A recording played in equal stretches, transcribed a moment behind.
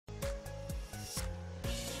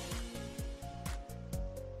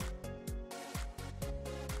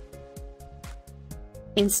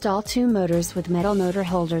Install 2 motors with metal motor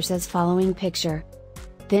holders as following picture.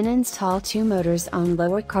 Then install 2 motors on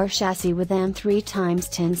lower car chassis with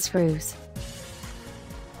M3x10 screws.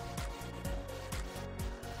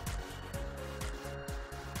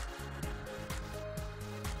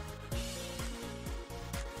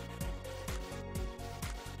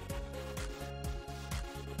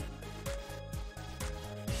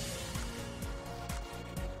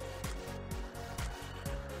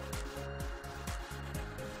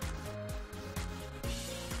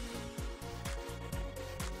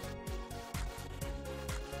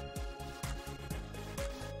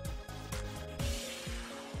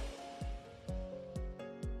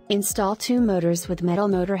 Install 2 motors with metal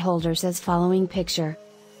motor holders as following picture.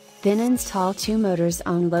 Then install 2 motors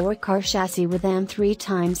on lower car chassis with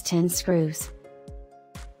M3x10 screws.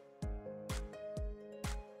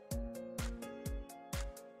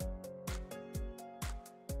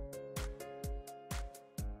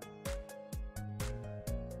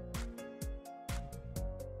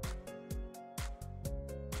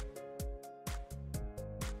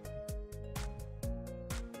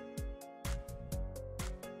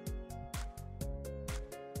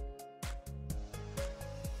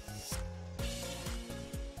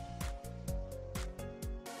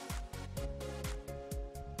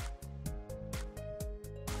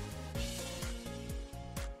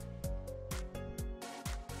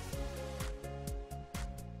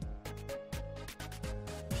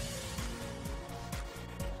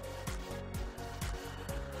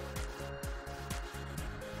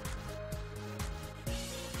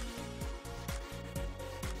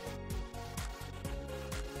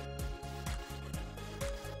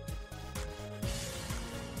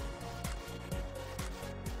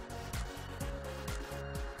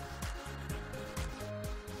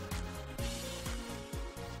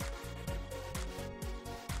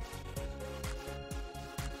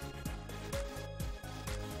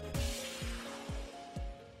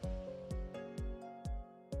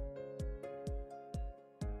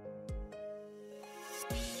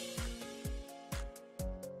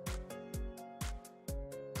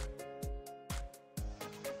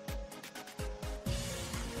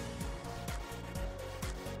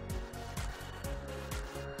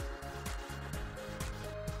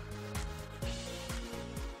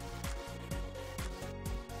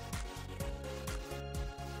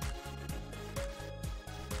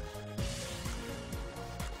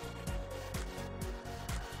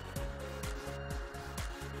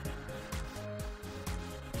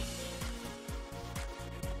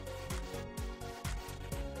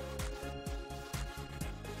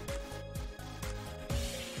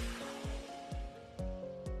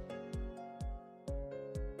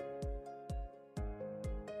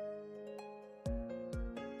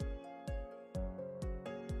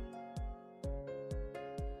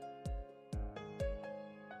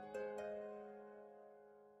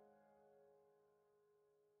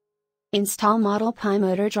 Install Model Pi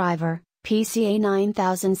motor driver, PCA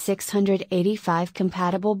 9685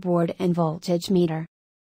 compatible board and voltage meter.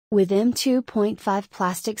 With M2.5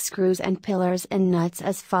 plastic screws and pillars and nuts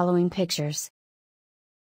as following pictures.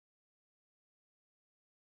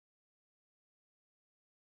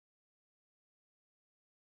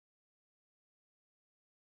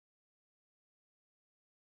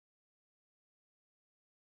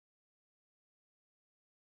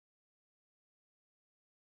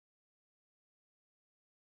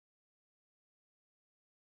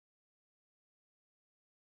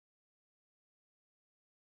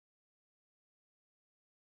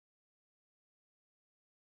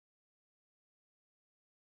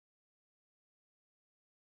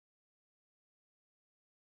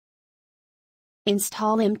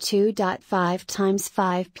 Install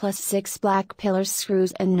M2.5x5 plus 6 black pillar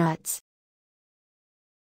screws and nuts.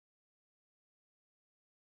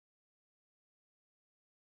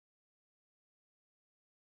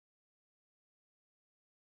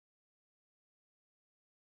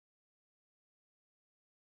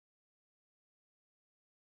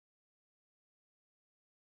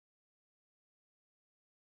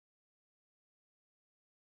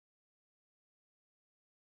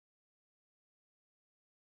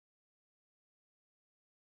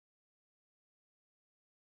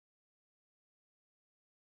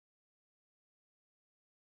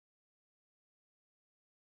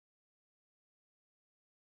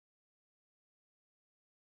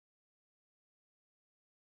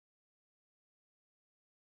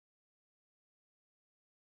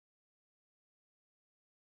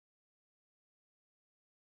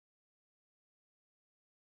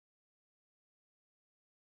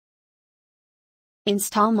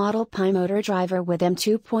 Install Model Pi motor driver with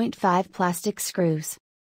M2.5 plastic screws.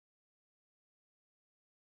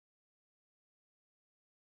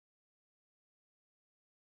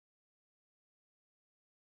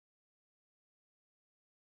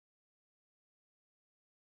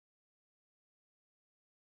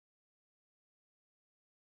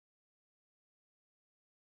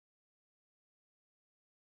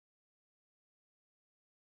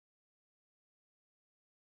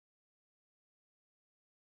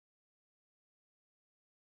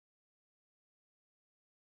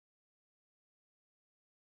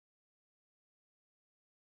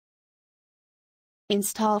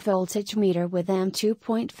 Install voltage meter with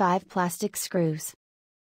M2.5 plastic screws.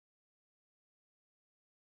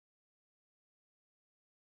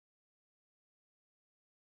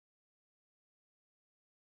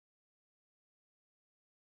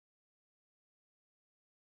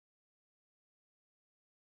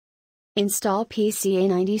 Install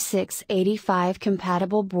PCA9685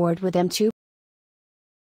 compatible board with M2.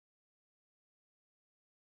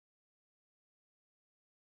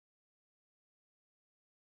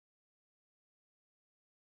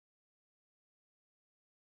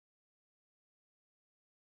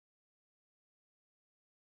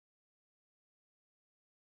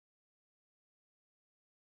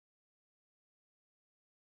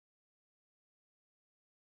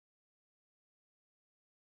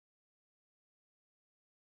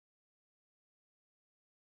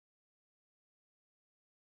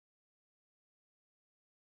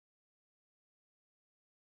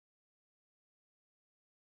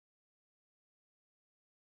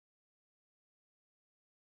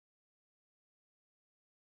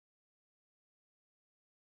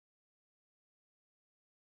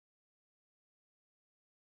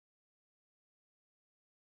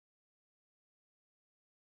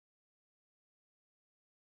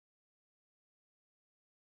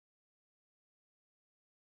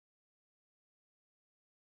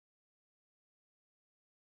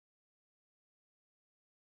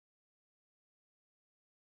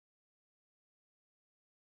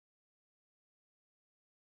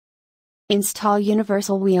 Install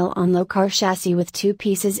universal wheel on low car chassis with 2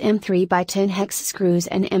 pieces M3x10 hex screws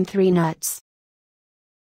and M3 nuts.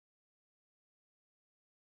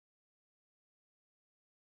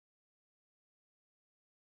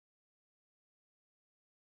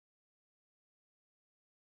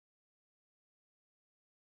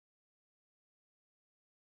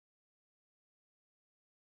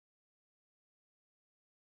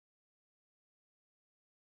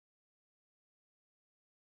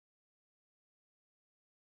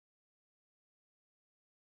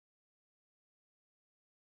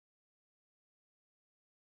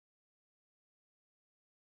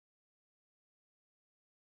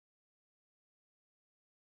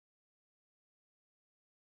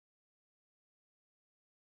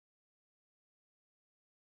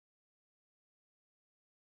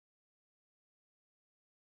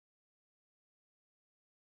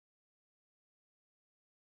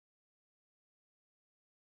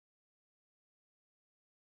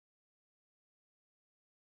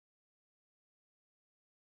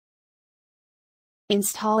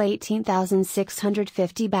 Install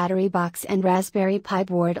 18650 battery box and Raspberry Pi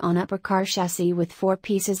board on upper car chassis with 4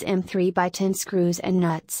 pieces M3x10 screws and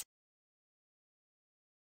nuts.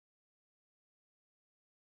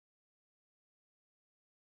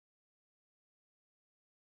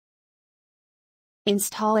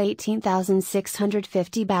 Install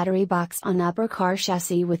 18650 battery box on upper car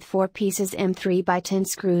chassis with 4 pieces M3x10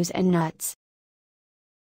 screws and nuts.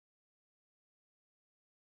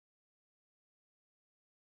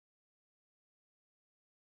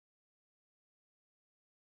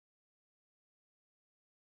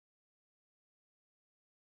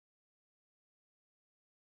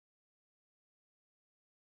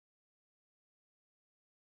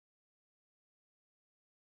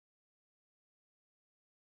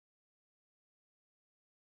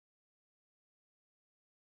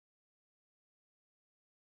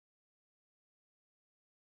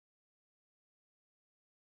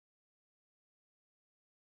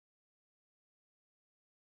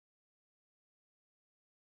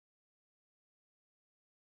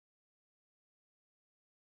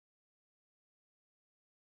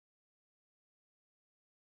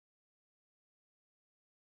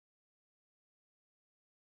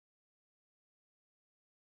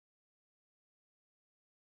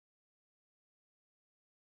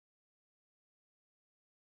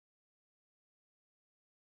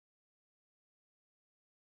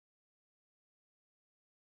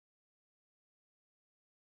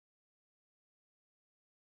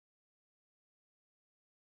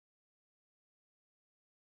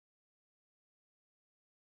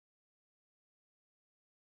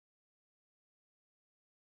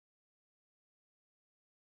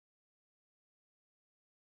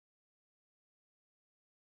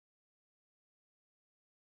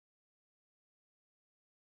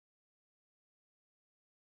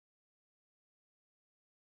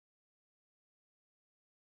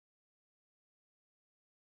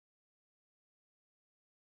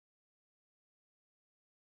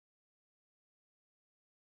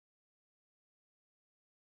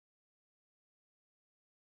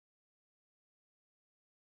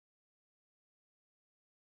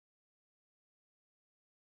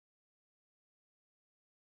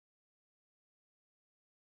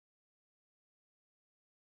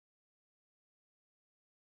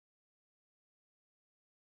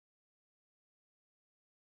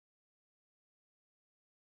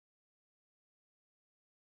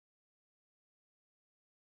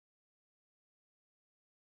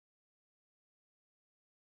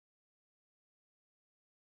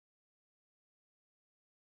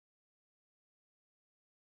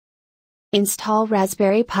 Install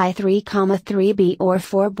Raspberry Pi 3,3B or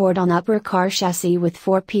 4 board on upper car chassis with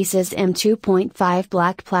 4 pieces M2.5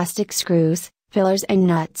 black plastic screws, fillers and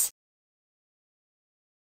nuts.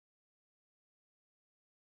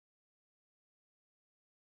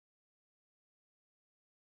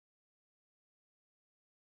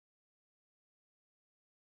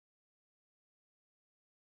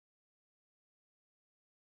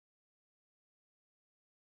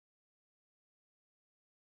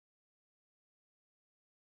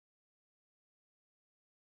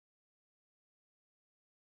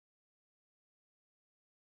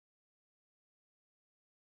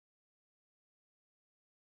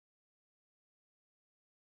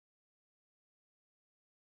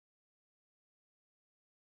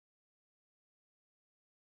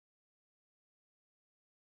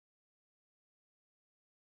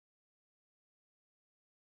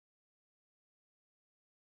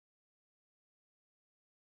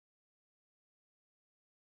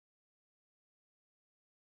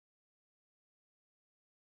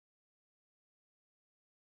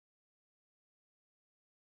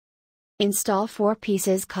 Install 4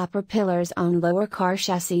 pieces copper pillars on lower car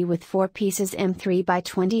chassis with 4 pieces M3 by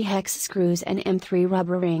 20 hex screws and M3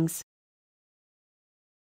 rubber rings.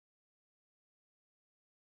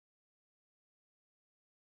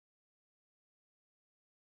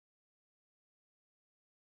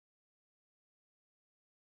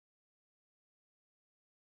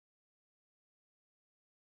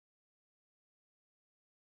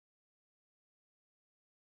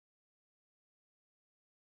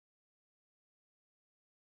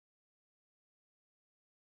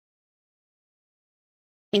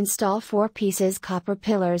 Install 4 pieces copper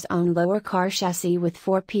pillars on lower car chassis with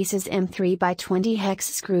 4 pieces M3 by 20 hex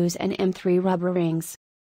screws and M3 rubber rings.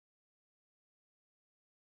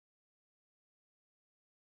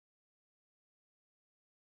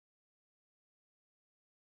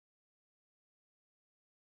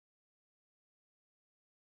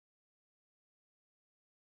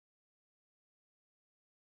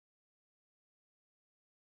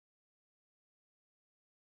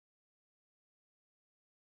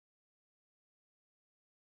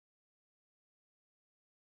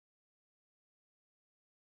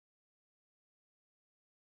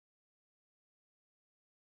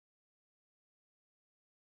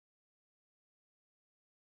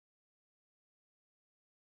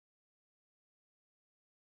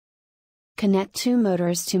 Connect 2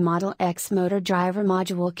 motors to Model X motor driver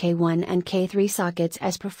module K1 and K3 sockets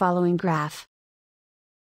as per following graph.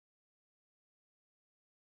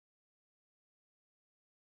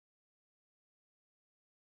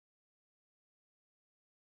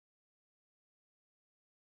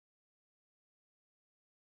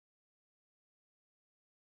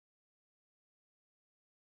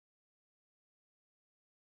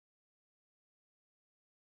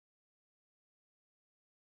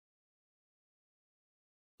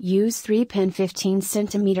 Use 3-pin 15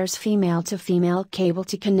 cm female to female cable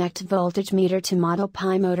to connect voltage meter to Model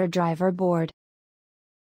Pi motor driver board.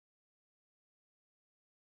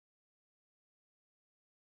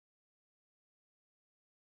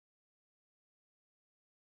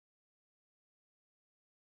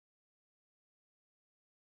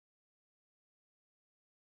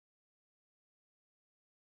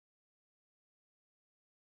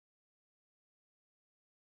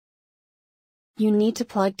 You need to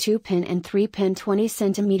plug 2-pin and 3-pin 20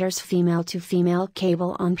 cm female to female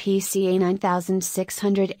cable on PCA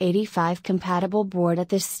 9685 compatible board at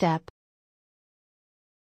this step.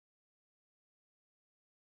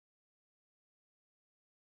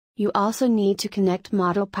 You also need to connect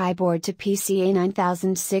Model Pi board to PCA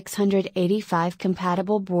 9685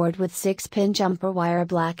 compatible board with 6-pin jumper wire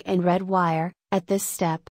black and red wire, at this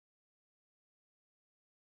step.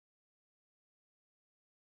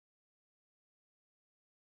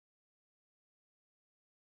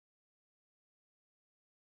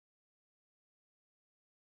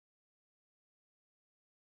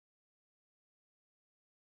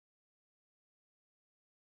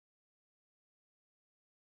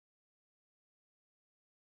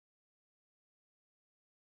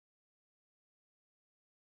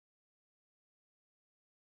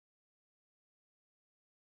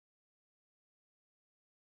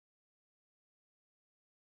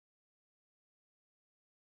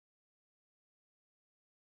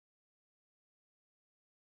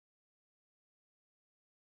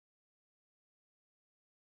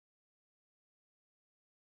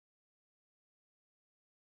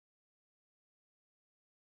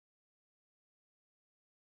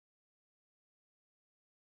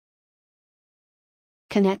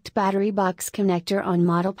 Connect battery box connector on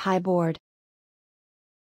Model Pi board.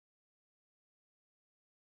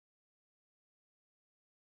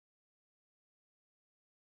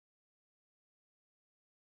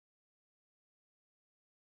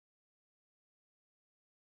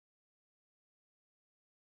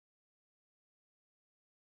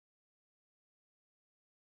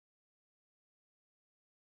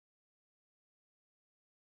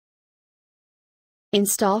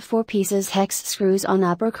 Install 4 pieces hex screws on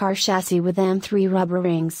upper car chassis with M3 rubber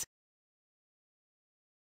rings.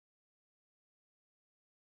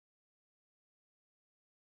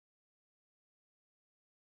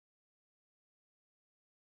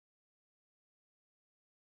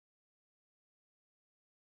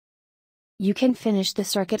 You can finish the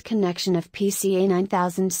circuit connection of PCA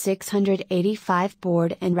 9685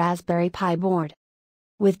 board and Raspberry Pi board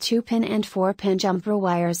with 2-pin and 4-pin jumper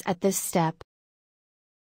wires at this step.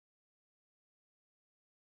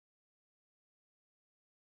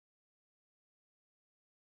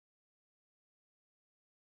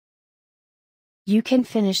 You can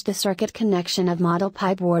finish the circuit connection of Model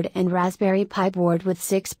Pi board and Raspberry Pi board with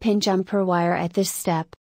 6-pin jumper wire at this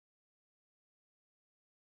step.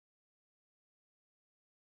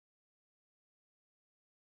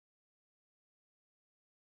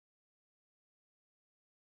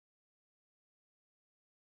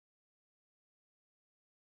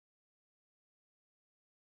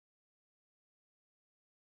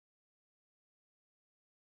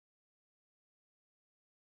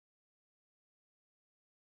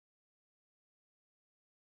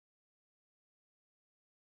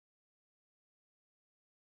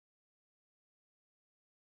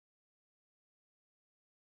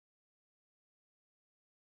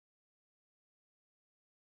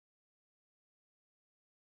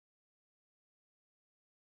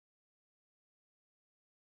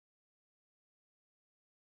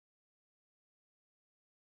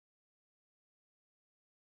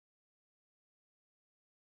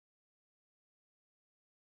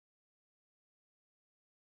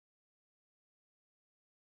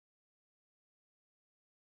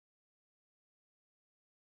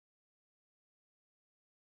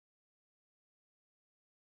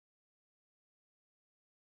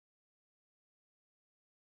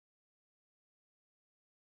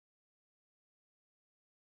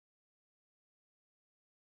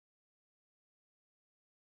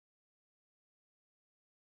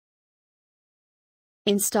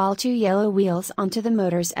 Install 2 yellow wheels onto the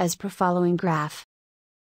motors as per following graph.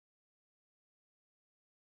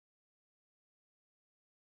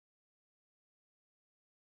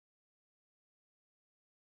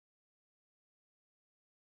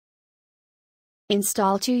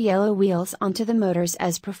 Install 2 yellow wheels onto the motors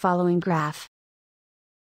as per following graph.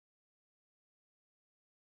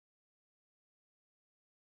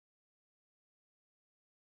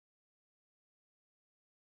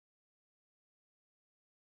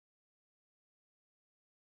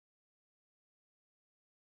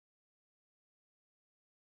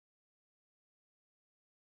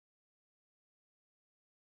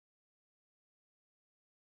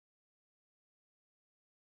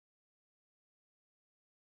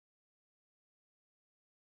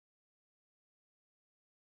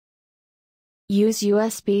 Use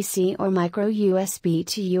USB-C or micro USB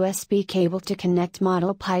to USB cable to connect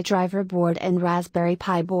Model Pi driver board and Raspberry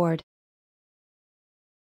Pi board.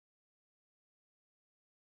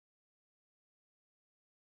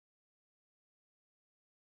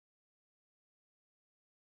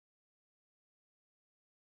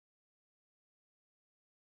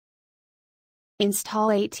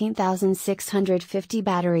 Install 18,650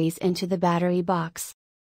 batteries into the battery box.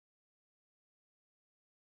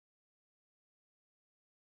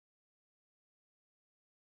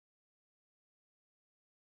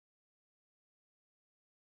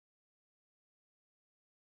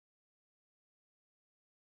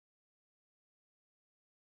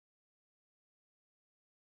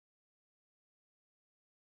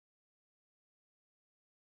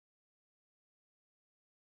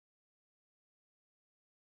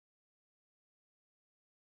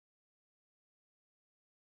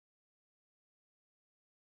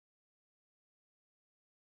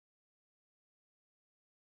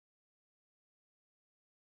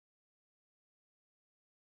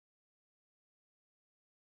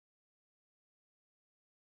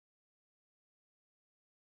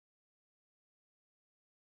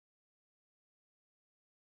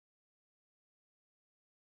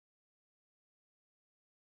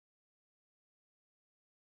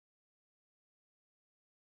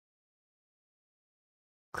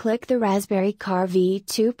 Click the Raspberry Pi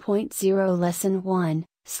V2.0 Lesson 1,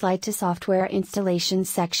 Slide to Software Installation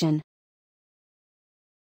section.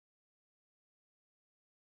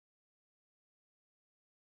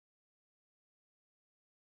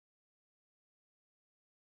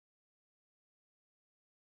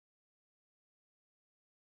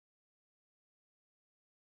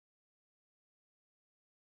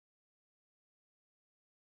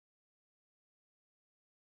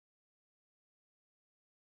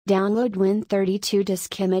 Download Win32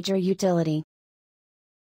 Disk Imager utility.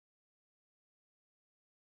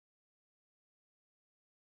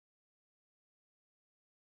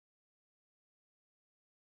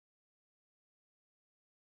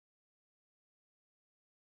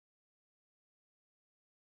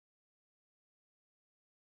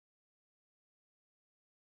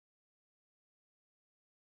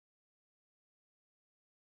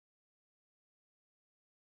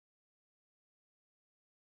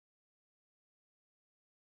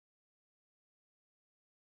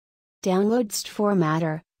 Download ST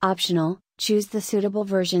formatter, optional, choose the suitable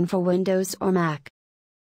version for Windows or Mac.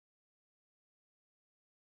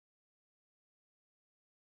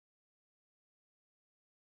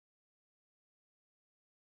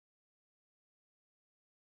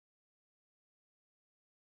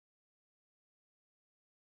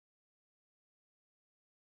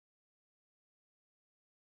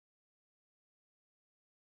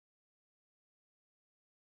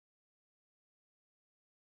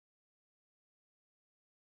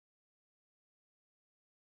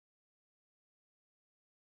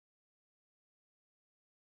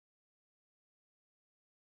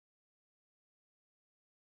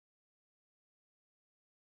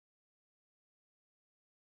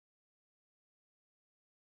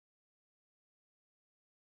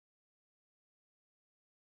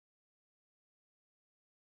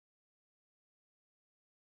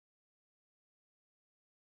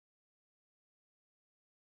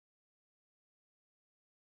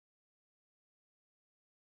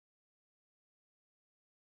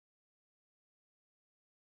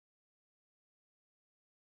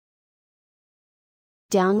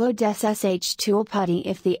 Download SSH tool PuTTY.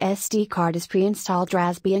 If the SD card is pre-installed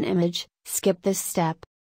Rasbian image, skip this step.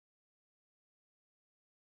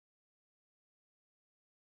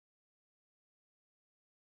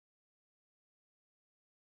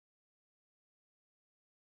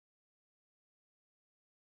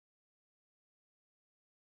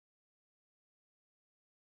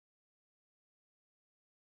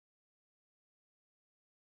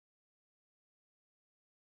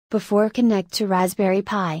 Before connect to Raspberry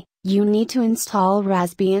Pi, you need to install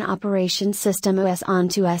Rasbian Operation System OS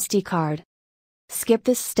onto SD card. Skip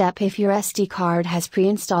this step if your SD card has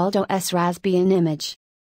pre-installed OS Rasbian image.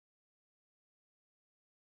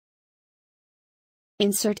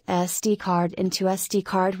 Insert SD card into SD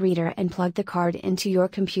card reader and plug the card into your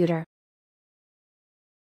computer.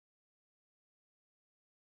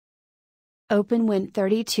 Open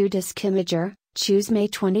Win32 Disk Imager. Choose May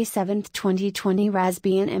 27, 2020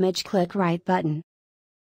 Rasbian image. Click right button.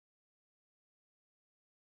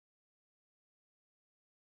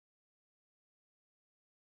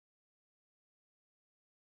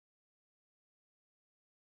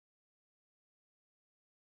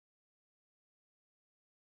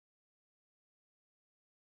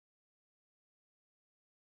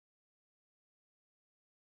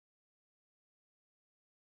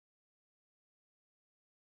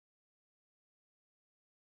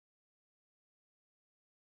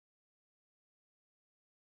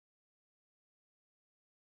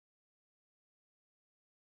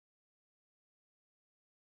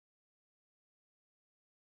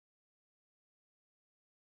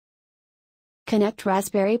 Connect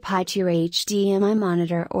Raspberry Pi to your HDMI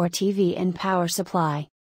monitor or TV and power supply.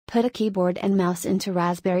 Put a keyboard and mouse into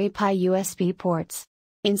Raspberry Pi USB ports.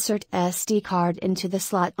 Insert SD card into the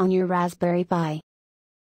slot on your Raspberry Pi.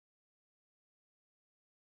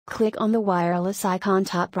 Click on the wireless icon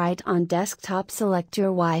top right on desktop, select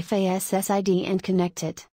your Wi-Fi SSID and connect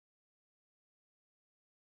it.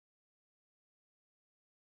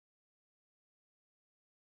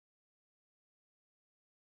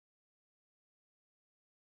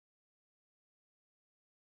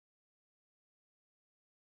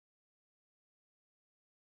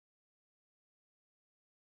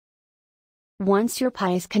 Once your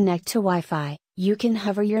Pi is connected to Wi-Fi, you can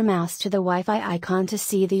hover your mouse to the Wi-Fi icon to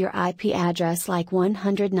see your IP address like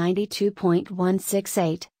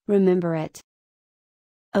 192.168, remember it.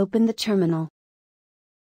 Open the terminal.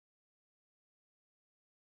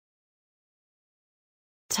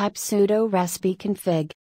 Type sudo raspi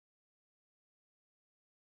config.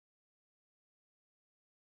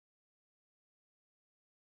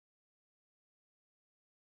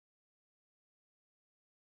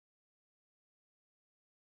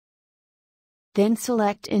 Then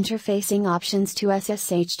select interfacing options to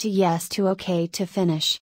SSH to yes to OK to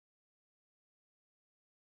finish.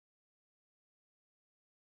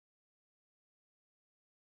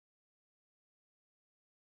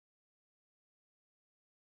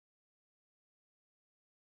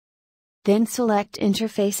 Then select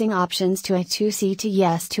interfacing options to I2C to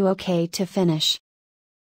yes to OK to finish.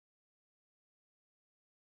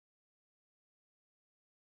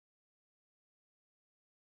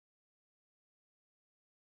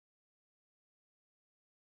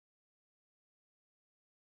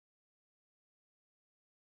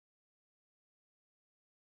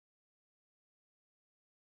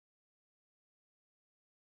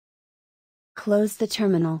 Close the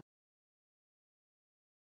terminal.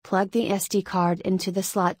 Plug the SD card into the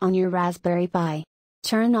slot on your Raspberry Pi.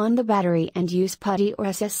 Turn on the battery and use PuTTY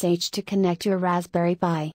or SSH to connect your Raspberry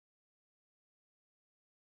Pi.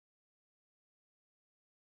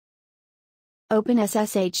 Open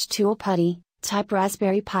SSH tool PuTTY, type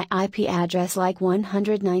Raspberry Pi IP address like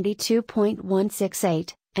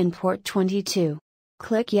 192.168, and port 22.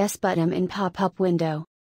 Click Yes button in pop-up window.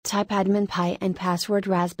 Type admin Pi and password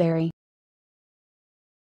Raspberry.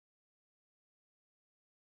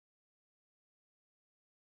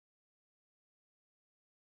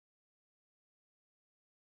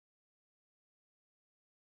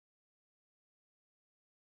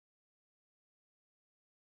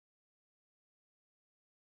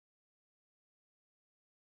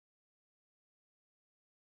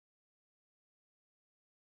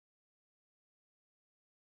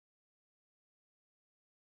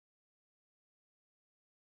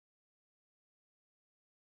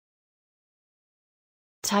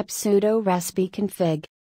 Type sudo raspi config.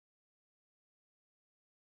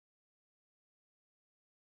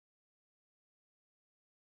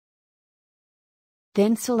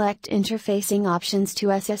 Then select interfacing options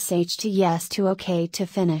to SSH to yes to OK to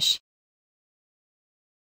finish.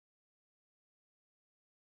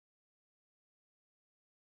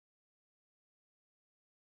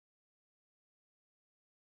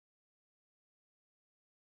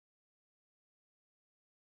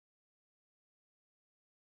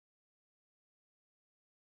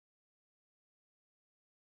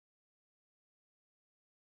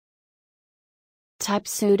 Type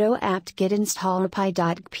sudo apt-get install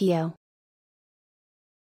pi.gpo.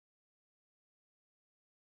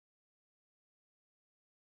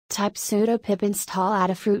 Type sudo pip install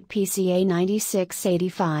Adafruit PCA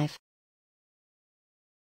 9685.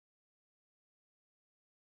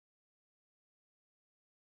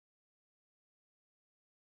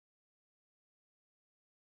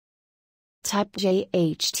 Type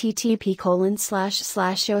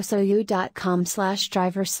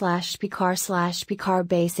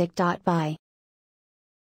http://osoyoo.com/driver/picar/picarbasic.by.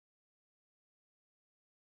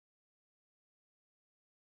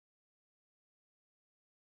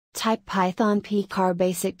 Type python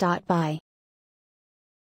picarbasic.by.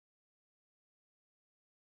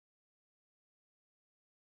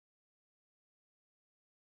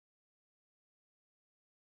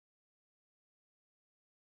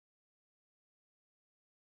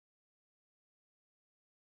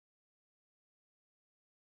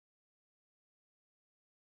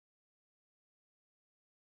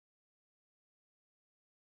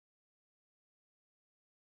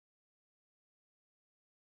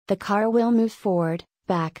 The car will move forward,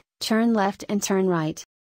 back, turn left and turn right.